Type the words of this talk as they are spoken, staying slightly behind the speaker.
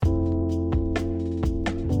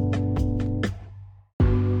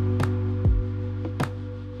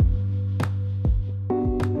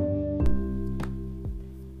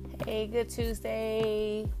good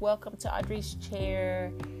Tuesday. Welcome to Audrey's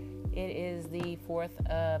Chair. It is the 4th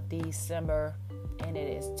of December and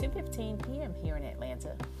it is 2:15 p.m. here in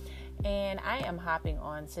Atlanta. And I am hopping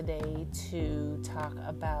on today to talk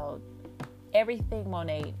about everything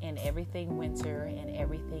Monat and everything winter and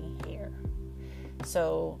everything hair.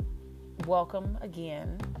 So, welcome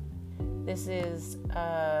again. This is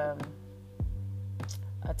a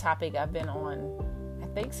topic I've been on, I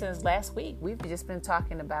think, since last week. We've just been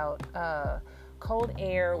talking about cold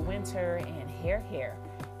air, winter, and hair,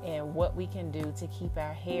 and what we can do to keep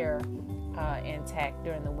our hair intact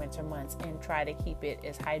during the winter months and try to keep it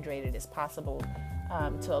as hydrated as possible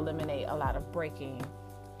to eliminate a lot of breaking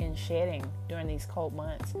and shedding during these cold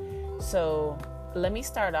months. So let me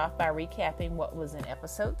start off by recapping what was in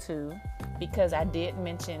episode 2, because I did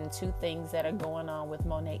mention 2 things that are going on with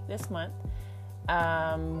Monat this month.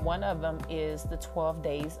 One of them is the 12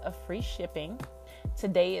 days of free shipping.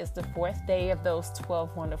 Today is the 4th day of those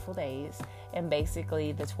 12 wonderful days. And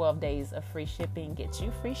basically the 12 days of free shipping gets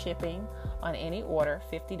you free shipping on any order,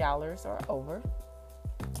 $50 or over.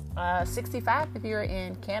 $65 if you're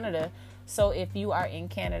in Canada. So if you are in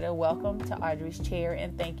Canada, welcome to Audrey's Chair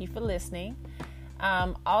and thank you for listening.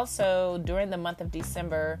 Also, during the month of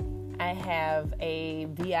December, I have a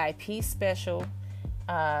VIP special.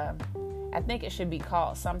 I think it should be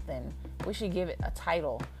called something. We should give it a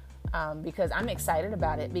title because I'm excited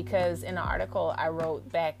about it. Because in an article I wrote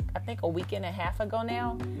back, I think a week and a half ago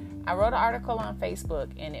now, I wrote an article on Facebook,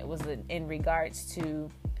 and it was in regards to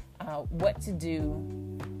what to do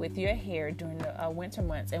with your hair during the winter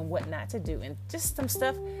months and what not to do. And just some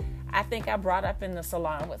stuff I think I brought up in the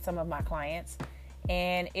salon with some of my clients.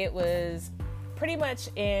 And it was pretty much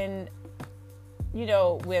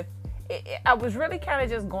I was really kind of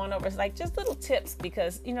just going over just little tips,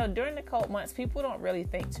 because, during the cold months, people don't really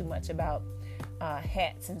think too much about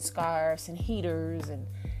hats and scarves and heaters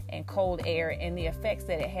and cold air and the effects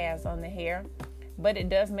that it has on the hair. But it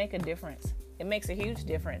does make a difference. It makes a huge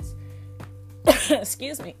difference.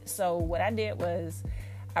 Excuse me. So what I did was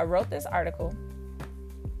I wrote this article,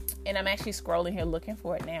 and I'm actually scrolling here looking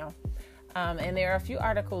for it now. And there are a few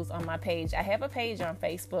articles on my page. I have a page on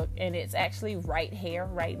Facebook, and it's actually Right Hair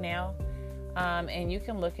right now. And you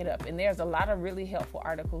can look it up. And there's a lot of really helpful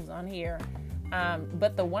articles on here.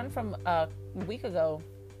 But the one from a week ago,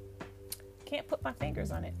 can't put my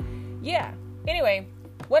fingers on it. Yeah. Anyway,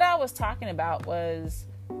 what I was talking about was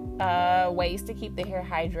ways to keep the hair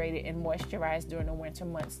hydrated and moisturized during the winter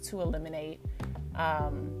months to eliminate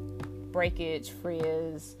breakage,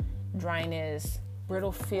 frizz, dryness,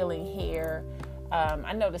 brittle feeling hair.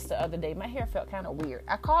 I noticed the other day my hair felt kind of weird.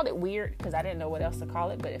 I called it weird because I didn't know what else to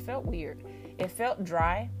call it, but it felt weird. It felt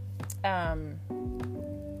dry.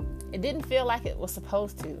 It didn't feel like it was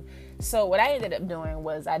supposed to. So what I ended up doing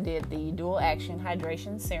was I did the dual action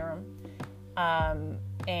hydration serum,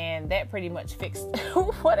 and that pretty much fixed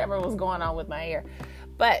whatever was going on with my hair.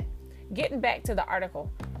 But getting back to the article,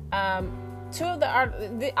 all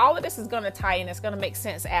of this is going to tie in. It's going to make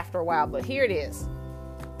sense after a while, but here it is.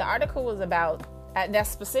 The article was about that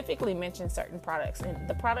specifically mentioned certain products, and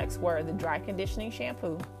the products were the dry conditioning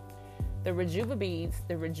shampoo, the Rejuva-Beads,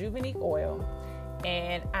 the Rejuvenique oil,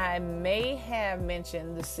 and I may have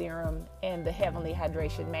mentioned the serum and the Heavenly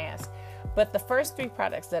Hydration Mask. But the first 3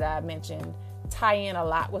 products that I mentioned tie in a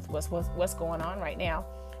lot with what's going on right now,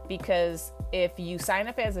 because if you sign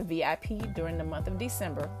up as a VIP during the month of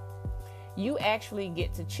December, you actually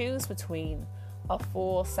get to choose between a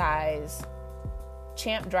full-size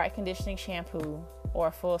Champ Dry Conditioning Shampoo or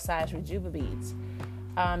a full-size Rejuva-Beads.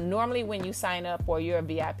 Normally when you sign up or you're a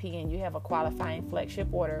VIP and you have a qualifying flagship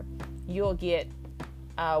order, you'll get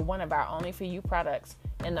one of our Only For You products.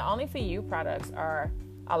 And the Only For You products are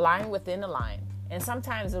a line within a line. And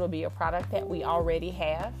sometimes it'll be a product that we already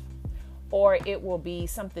have, or it will be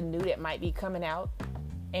something new that might be coming out.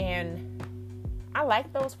 And I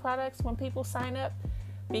like those products when people sign up,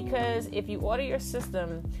 because if you order your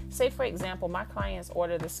system, say for example, my clients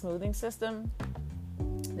order the smoothing system.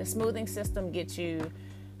 The smoothing system gets you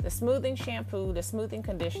the smoothing shampoo, the smoothing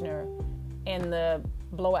conditioner, and the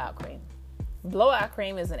blowout cream. Blowout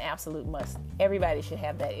cream is an absolute must. Everybody should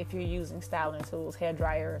have that if you're using styling tools, hair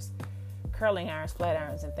dryers, curling irons, flat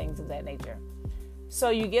irons, and things of that nature. So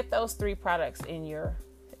you get those 3 products in your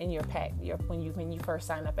pack when you first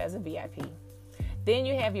sign up as a VIP. Then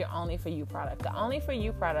you have your Only For You product. The Only For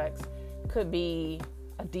You products could be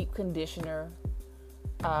a deep conditioner.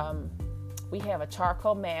 We have a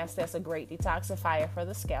charcoal mask that's a great detoxifier for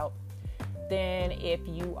the scalp. Then if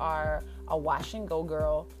you are a wash and go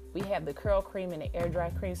girl, we have the curl cream and the air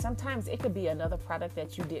dry cream. Sometimes it could be another product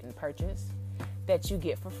that you didn't purchase. that you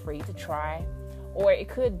get for free to try. Or it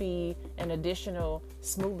could be an additional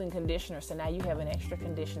smoothing conditioner. So now you have an extra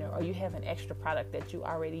conditioner, or you have an extra product that you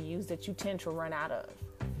already use that you tend to run out of.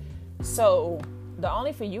 So the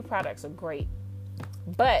Only For You products are great.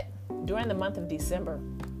 But during the month of December,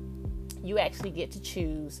 you actually get to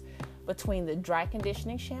choose between the dry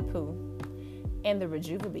conditioning shampoo and the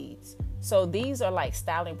Rejuva beads. So these are like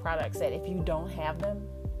styling products that if you don't have them,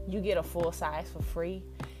 you get a full size for free.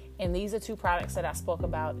 And these are two products that I spoke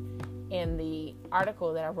about in the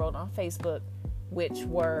article that I wrote on Facebook, which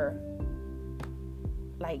were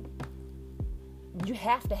like, you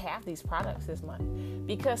have to have these products this month,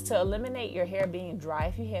 because to eliminate your hair being dry,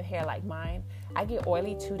 if you have hair like mine, I get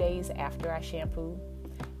oily 2 days after I shampoo.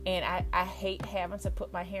 And I hate having to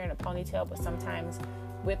put my hair in a ponytail, but sometimes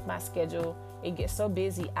with my schedule, it gets so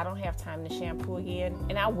busy, I don't have time to shampoo again.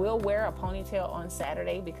 And I will wear a ponytail on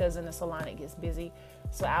Saturday because in the salon it gets busy.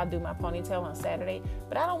 So I'll do my ponytail on Saturday.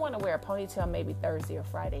 But I don't want to wear a ponytail maybe Thursday or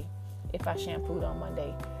Friday if I shampooed on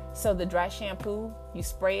Monday. So the dry shampoo, you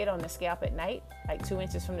spray it on the scalp at night, like 2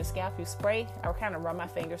 inches from the scalp, you spray. I kind of run my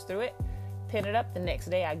fingers through it, pin it up. The next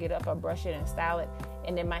day I get up, I brush it and style it.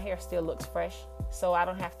 And then my hair still looks fresh. So I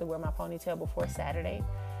don't have to wear my ponytail before Saturday.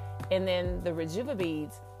 And then the Rejuva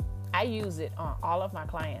beads, I use it on all of my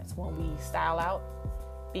clients when we style out,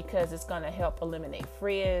 because it's going to help eliminate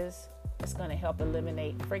frizz. It's going to help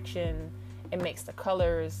eliminate friction. It makes the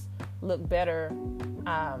colors look better.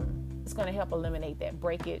 It's going to help eliminate that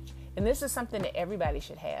breakage. And this is something that everybody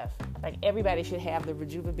should have. Like, everybody should have the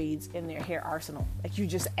Rejuva beads in their hair arsenal. Like, you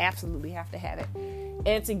just absolutely have to have it.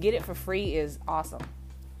 And to get it for free is awesome.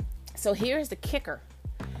 So here's the kicker.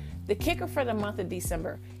 The kicker for the month of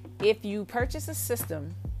December. If you purchase a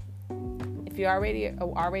system, if you're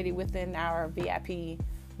already within our VIP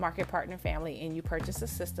market partner family and you purchase a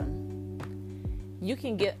system, you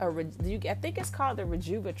can get I think it's called the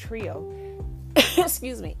Rejuva Trio.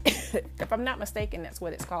 Excuse me. If I'm not mistaken, that's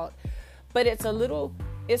what it's called. But it's a little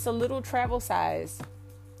travel size.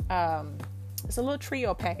 It's a little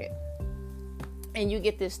trio packet. And you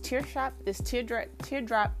get this teardrop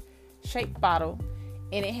shaped bottle,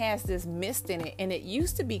 and it has this mist in it. And it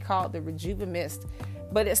used to be called the Rejuva Mist,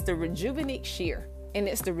 but it's the Rejuvenique Sheer, and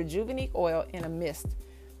it's the Rejuvenique oil in a mist.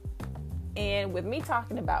 And with me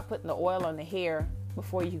talking about putting the oil on the hair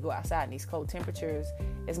before you go outside in these cold temperatures,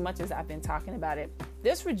 as much as I've been talking about it,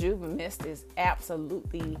 this Rejuva Mist is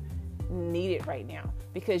absolutely needed right now,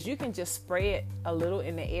 because you can just spray it a little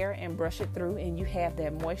in the air and brush it through, and you have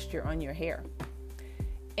that moisture on your hair.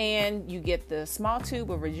 And you get the small tube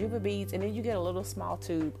of Rejuva beads, and then you get a little small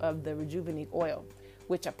tube of the Rejuvenique oil,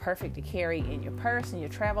 which are perfect to carry in your purse and your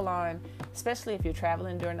travel on, especially if you're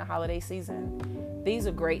traveling during the holiday season. These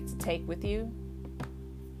are great to take with you.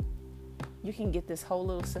 You can get this whole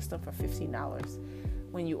little system for $15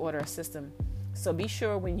 when you order a system. So be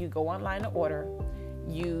sure when you go online to order,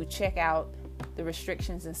 you check out the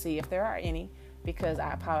restrictions and see if there are any, because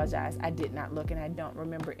I apologize, I did not look and I don't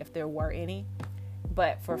remember if there were any.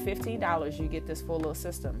 But for $15, you get this full little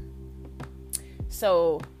system.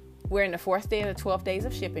 So we're in the 4th day of the 12 days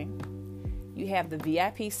of shipping. You have the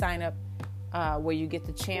VIP sign up where you get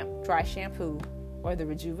the Champ dry shampoo or the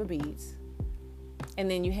Rejuva beads. And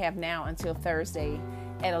then you have now until Thursday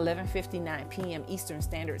at 11:59 p.m. Eastern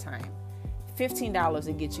Standard Time. $15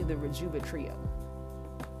 to get you the Rejuva Trio.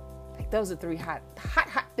 Like, those are 3 hot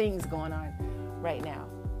things going on right now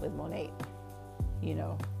with Monat, you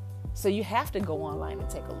know. So you have to go online and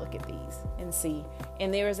take a look at these and see.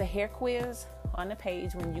 And there is a hair quiz on the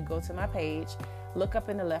page. When you go to my page, look up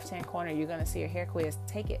in the left-hand corner, you're going to see a hair quiz.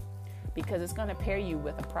 Take it, because it's going to pair you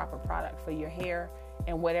with a proper product for your hair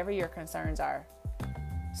and whatever your concerns are.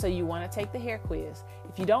 So you want to take the hair quiz.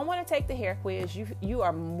 If you don't want to take the hair quiz, you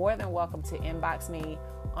are more than welcome to inbox me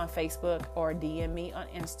on Facebook or DM me on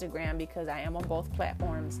Instagram, because I am on both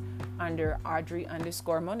platforms under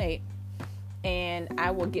Audrey_Monat. And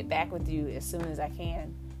I will get back with you as soon as I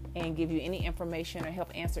can and give you any information or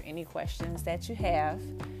help answer any questions that you have.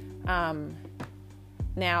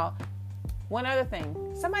 Now, one other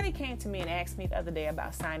thing. Somebody came to me and asked me the other day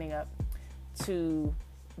about signing up to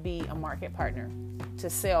be a market partner to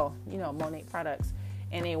sell, Monat products.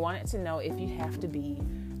 And they wanted to know if you have to be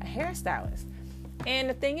a hairstylist. And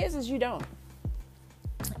the thing is you don't.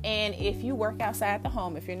 And if you work outside the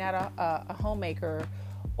home, if you're not a homemaker,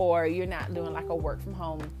 or you're not doing like a work from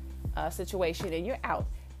home situation and you're out,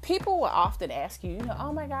 people will often ask you,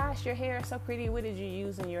 oh my gosh, your hair is so pretty. What did you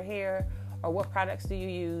use in your hair? Or what products do you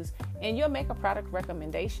use? And you'll make a product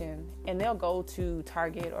recommendation, and they'll go to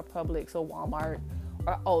Target or Publix or Walmart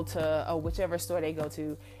or Ulta or whichever store they go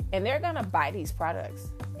to, and they're going to buy these products.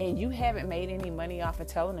 and you haven't made any money off of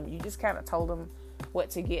telling them. You just kind of told them what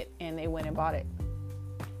to get and they went and bought it.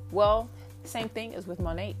 Well, same thing as with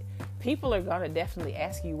Monat. People are going to definitely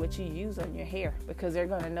ask you what you use on your hair because they're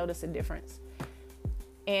going to notice a difference.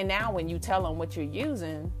 And now when you tell them what you're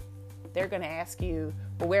using, they're going to ask you,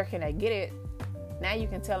 well, where can I get it? Now you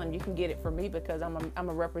can tell them you can get it from me because I'm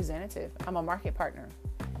a representative. I'm a market partner.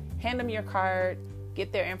 Hand them your card,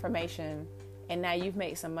 get their information, and now you've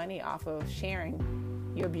made some money off of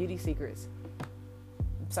sharing your beauty secrets.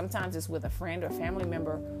 Sometimes it's with a friend or family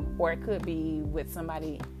member, or it could be with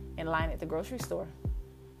somebody in line at the grocery store.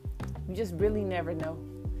 You just really never know.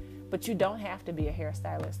 But you don't have to be a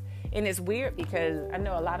hairstylist. And it's weird because I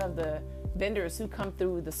know a lot of the vendors who come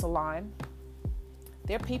through the salon,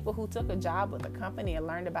 they're people who took a job with a company and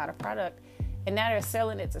learned about a product, and now they're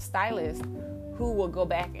selling it to stylists who will go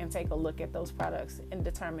back and take a look at those products and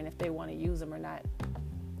determine if they want to use them or not.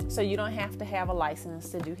 So you don't have to have a license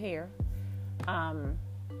to do hair.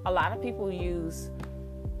 A lot of people use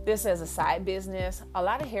this as a side business. A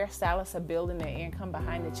lot of hairstylists are building their income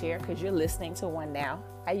behind the chair because you're listening to one now.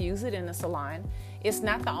 I use it in the salon. It's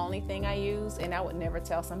not the only thing I use, and I would never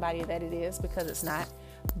tell somebody that it is because it's not.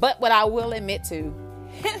 But what I will admit to,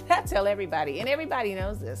 I tell everybody, and everybody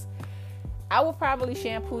knows this, I will probably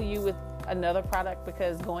shampoo you with another product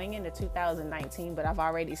because going into 2019, but I've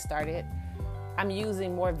already started, I'm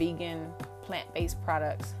using more vegan, plant-based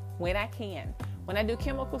products when I can. When I do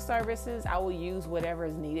chemical services, I will use whatever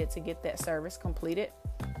is needed to get that service completed.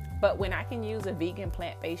 But when I can use a vegan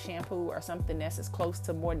plant-based shampoo or something that's as close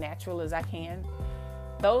to more natural as I can,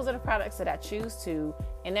 those are the products that I choose to.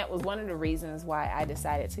 And that was one of the reasons why I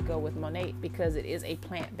decided to go with Monat, because it is a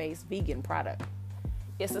plant-based vegan product.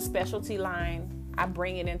 It's a specialty line. I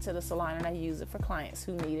bring it into the salon and I use it for clients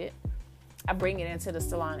who need it. I bring it into the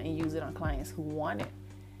salon and use it on clients who want it.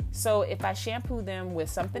 So if I shampoo them with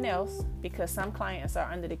something else, because some clients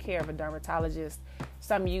are under the care of a dermatologist,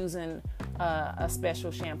 so I'm using a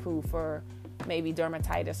special shampoo for maybe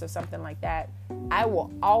dermatitis or something like that, I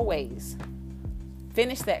will always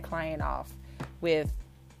finish that client off with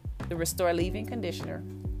the Restore Leave-In Conditioner,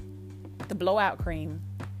 the Blowout Cream,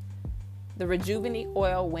 the Rejuvenique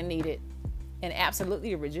Oil when needed, and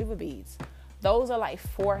absolutely the Rejuva-Beads. Those are like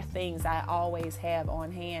 4 things I always have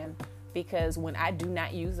on hand, because when I do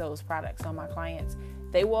not use those products on my clients,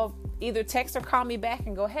 they will either text or call me back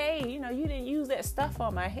and go, hey, you didn't use that stuff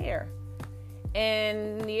on my hair.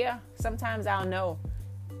 And yeah, sometimes I'll know,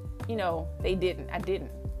 they didn't. I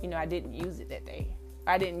didn't. I didn't use it that day.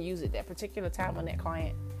 I didn't use it that particular time on that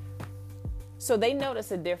client. So they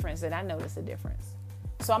notice a difference and I notice a difference.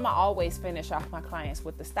 So I'm going to always finish off my clients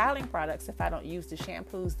with the styling products if I don't use the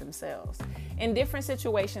shampoos themselves. And different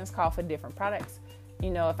situations call for different products.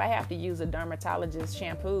 If I have to use a dermatologist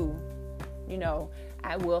shampoo,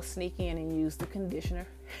 I will sneak in and use the conditioner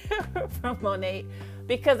from Monat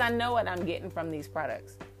because I know what I'm getting from these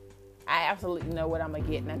products. I absolutely know what I'm going to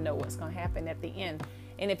get, and I know what's going to happen at the end.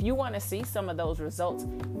 And if you want to see some of those results,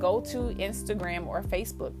 go to Instagram or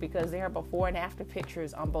Facebook, because there are before and after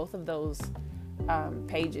pictures on both of those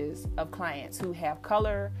pages of clients who have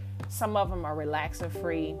color. Some of them are relaxer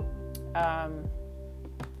free.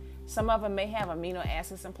 Some of them may have amino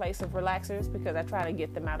acids in place of relaxers, because I try to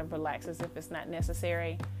get them out of relaxers if it's not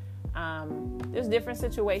necessary. There's different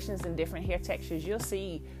situations and different hair textures. You'll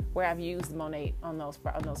see where I've used Monat on those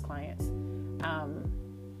clients.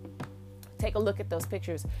 Take a look at those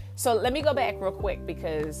pictures. So let me go back real quick,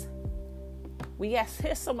 because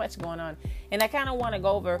there's so much going on, and I kind of want to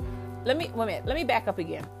go over. Let me back up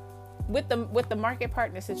again. With the market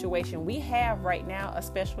partner situation, we have right now a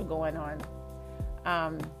special going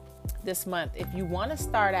on this month. If you want to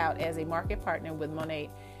start out as a market partner with Monat,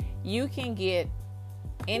 you can get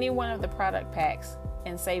any one of the product packs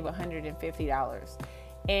and save $150.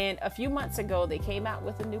 And a few months ago, they came out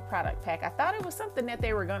with a new product pack. I thought it was something that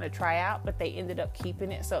they were going to try out, but they ended up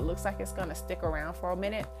keeping it, so it looks like it's going to stick around for a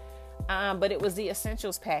minute. But it was the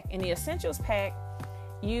Essentials pack. In the Essentials pack,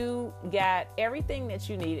 you got everything that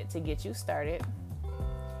you needed to get you started.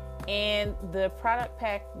 And the product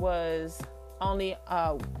pack was only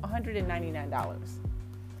 $199.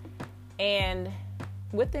 And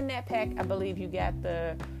within that pack, I believe you got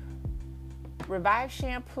the Revive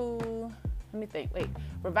shampoo.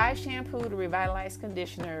 Revive shampoo, the Revitalize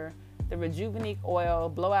conditioner, the Rejuvenique oil,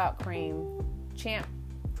 blowout cream, Champ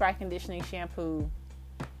tri-conditioning shampoo,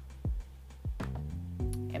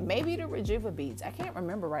 and maybe the Rejuva-Beads. I can't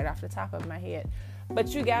remember right off the top of my head. But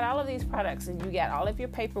you got all of these products, and you got all of your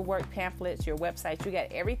paperwork, pamphlets, your website. You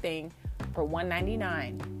got everything for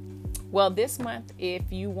 $199. Well, this month,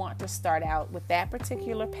 if you want to start out with that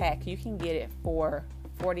particular pack, you can get it for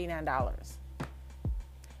 $49.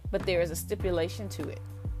 But there is a stipulation to it.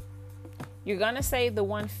 You're going to save the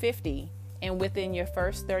 $150, and within your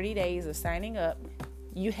first 30 days of signing up,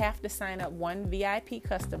 you have to sign up one VIP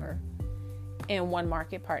customer and one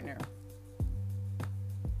market partner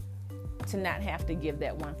to not have to give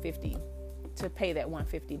that $150, to pay that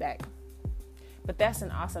 $150 back. But that's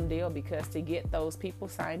an awesome deal, because to get those people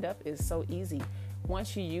signed up is so easy.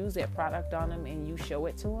 Once you use that product on them and you show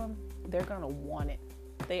it to them, they're going to want it.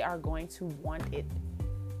 They are going to want it.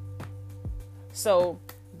 So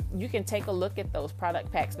you can take a look at those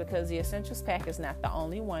product packs, because the Essentials pack is not the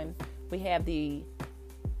only one. We have the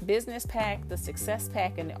Business pack, the Success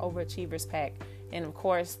pack, and the Overachievers pack. And of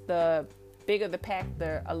course, the bigger the pack,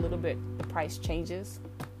 the price changes.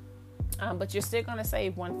 But you're still going to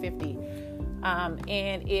save $150.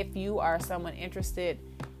 And if you are someone interested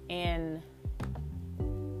in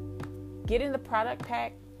getting the product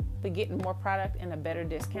pack, but getting more product and a better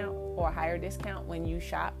discount or a higher discount when you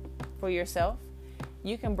shop for yourself,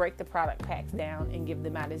 you can break the product packs down and give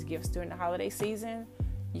them out as gifts during the holiday season.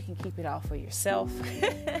 You can keep it all for yourself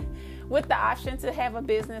with the option to have a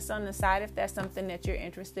business on the side if that's something that you're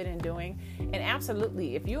interested in doing. And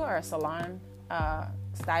absolutely, if you are a salon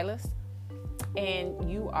stylist and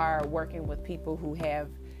you are working with people who have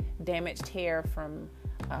damaged hair from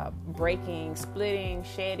breaking, splitting,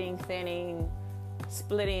 shedding, thinning,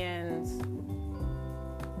 split ends,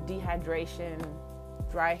 dehydration,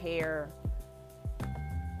 dry hair,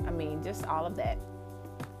 just all of that,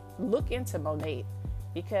 look into Monat.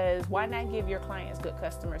 Because why not give your clients good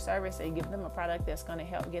customer service and give them a product that's going to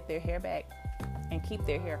help get their hair back and keep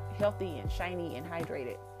their hair healthy and shiny and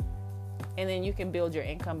hydrated. And then you can build your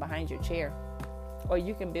income behind your chair, or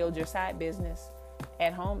you can build your side business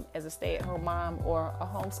at home as a stay-at-home mom or a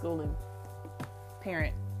homeschooling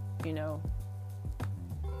parent,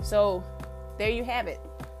 So there you have it.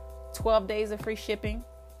 12 days of free shipping,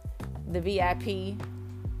 the VIP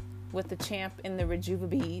with the champ and the Rejuva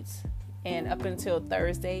beads. And up until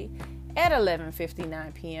Thursday at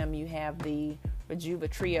 11:59 p.m., you have the Rejuva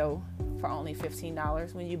Trio for only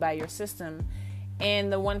 $15 when you buy your system,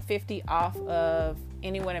 and the $150 off of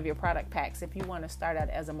any one of your product packs if you want to start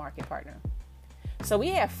out as a market partner. So we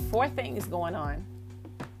have 4 things going on,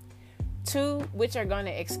 2 which are going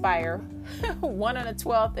to expire, one on the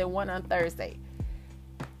 12th and one on Thursday.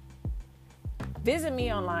 Visit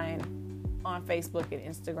me online on Facebook and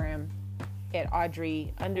Instagram at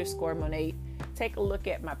Audrey_Monat. Take a look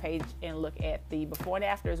at my page and look at the before and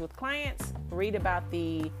afters with clients. Read about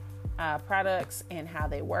the products and how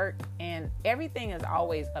they work. And everything is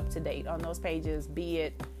always up to date on those pages, be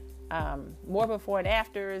it more before and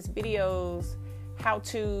afters, videos,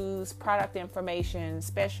 how-tos, product information,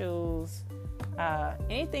 specials,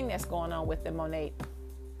 anything that's going on with the Monat.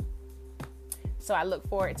 So I look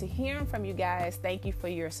forward to hearing from you guys. Thank you for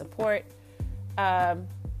your support.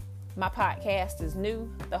 My podcast is new.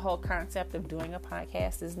 The whole concept of doing a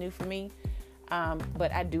podcast is new for me.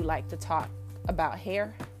 But I do like to talk about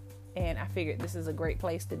hair, and I figured this is a great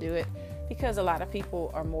place to do it because a lot of people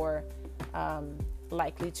are more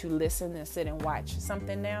likely to listen than sit and watch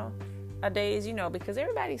something nowadays, because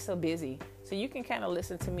everybody's so busy. So you can kind of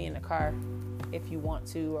listen to me in the car if you want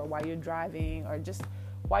to, or while you're driving, or just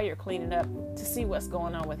while you're cleaning up to see what's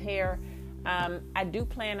going on with hair. I do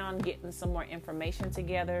plan on getting some more information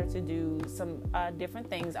together to do some different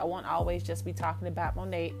things. I won't always just be talking about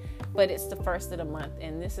Monat, but it's the first of the month,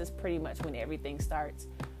 and this is pretty much when everything starts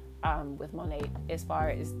with Monat as far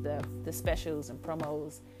as the specials and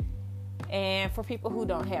promos. And for people who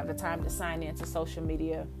don't have the time to sign into social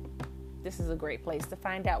media, this is a great place to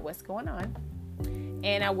find out what's going on.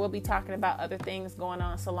 And I will be talking about other things going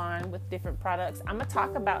on in salon with different products. I'm going to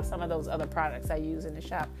talk about some of those other products I use in the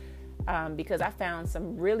shop. Because I found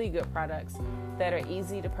some really good products that are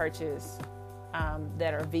easy to purchase,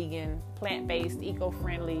 that are vegan, plant-based,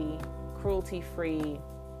 eco-friendly, cruelty-free.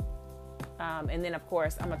 And then, of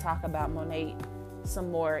course, I'm going to talk about Monat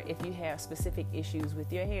some more if you have specific issues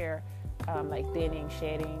with your hair, like thinning,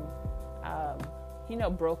 shedding,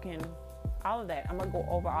 broken, all of that. I'm going to go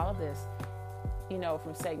over all of this,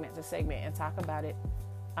 from segment to segment and talk about it.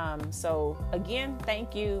 So, again,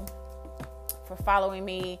 thank you for following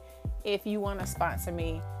me. If you want to sponsor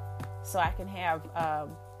me so I can have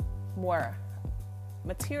more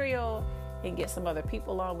material and get some other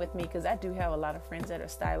people on with me, because I do have a lot of friends that are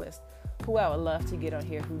stylists who I would love to get on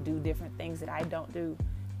here who do different things that I don't do,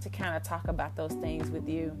 to kind of talk about those things with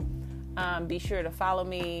you. Be sure to follow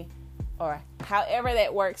me, or however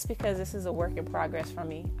that works, because this is a work in progress for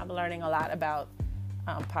me. I'm learning a lot about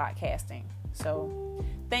podcasting. So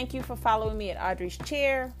thank you for following me at Audrey's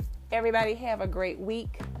Chair. Everybody have a great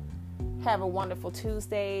week. Have a wonderful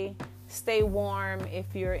Tuesday. Stay warm if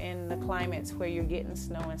you're in the climates where you're getting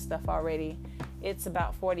snow and stuff already. It's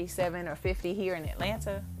about 47 or 50 here in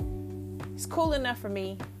Atlanta. It's cool enough for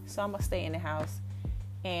me, so I'm going to stay in the house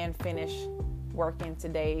and finish working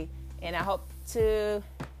today. And I hope to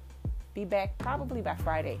be back probably by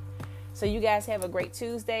Friday. So you guys have a great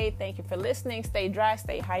Tuesday. Thank you for listening. Stay dry,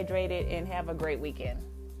 stay hydrated, and have a great weekend.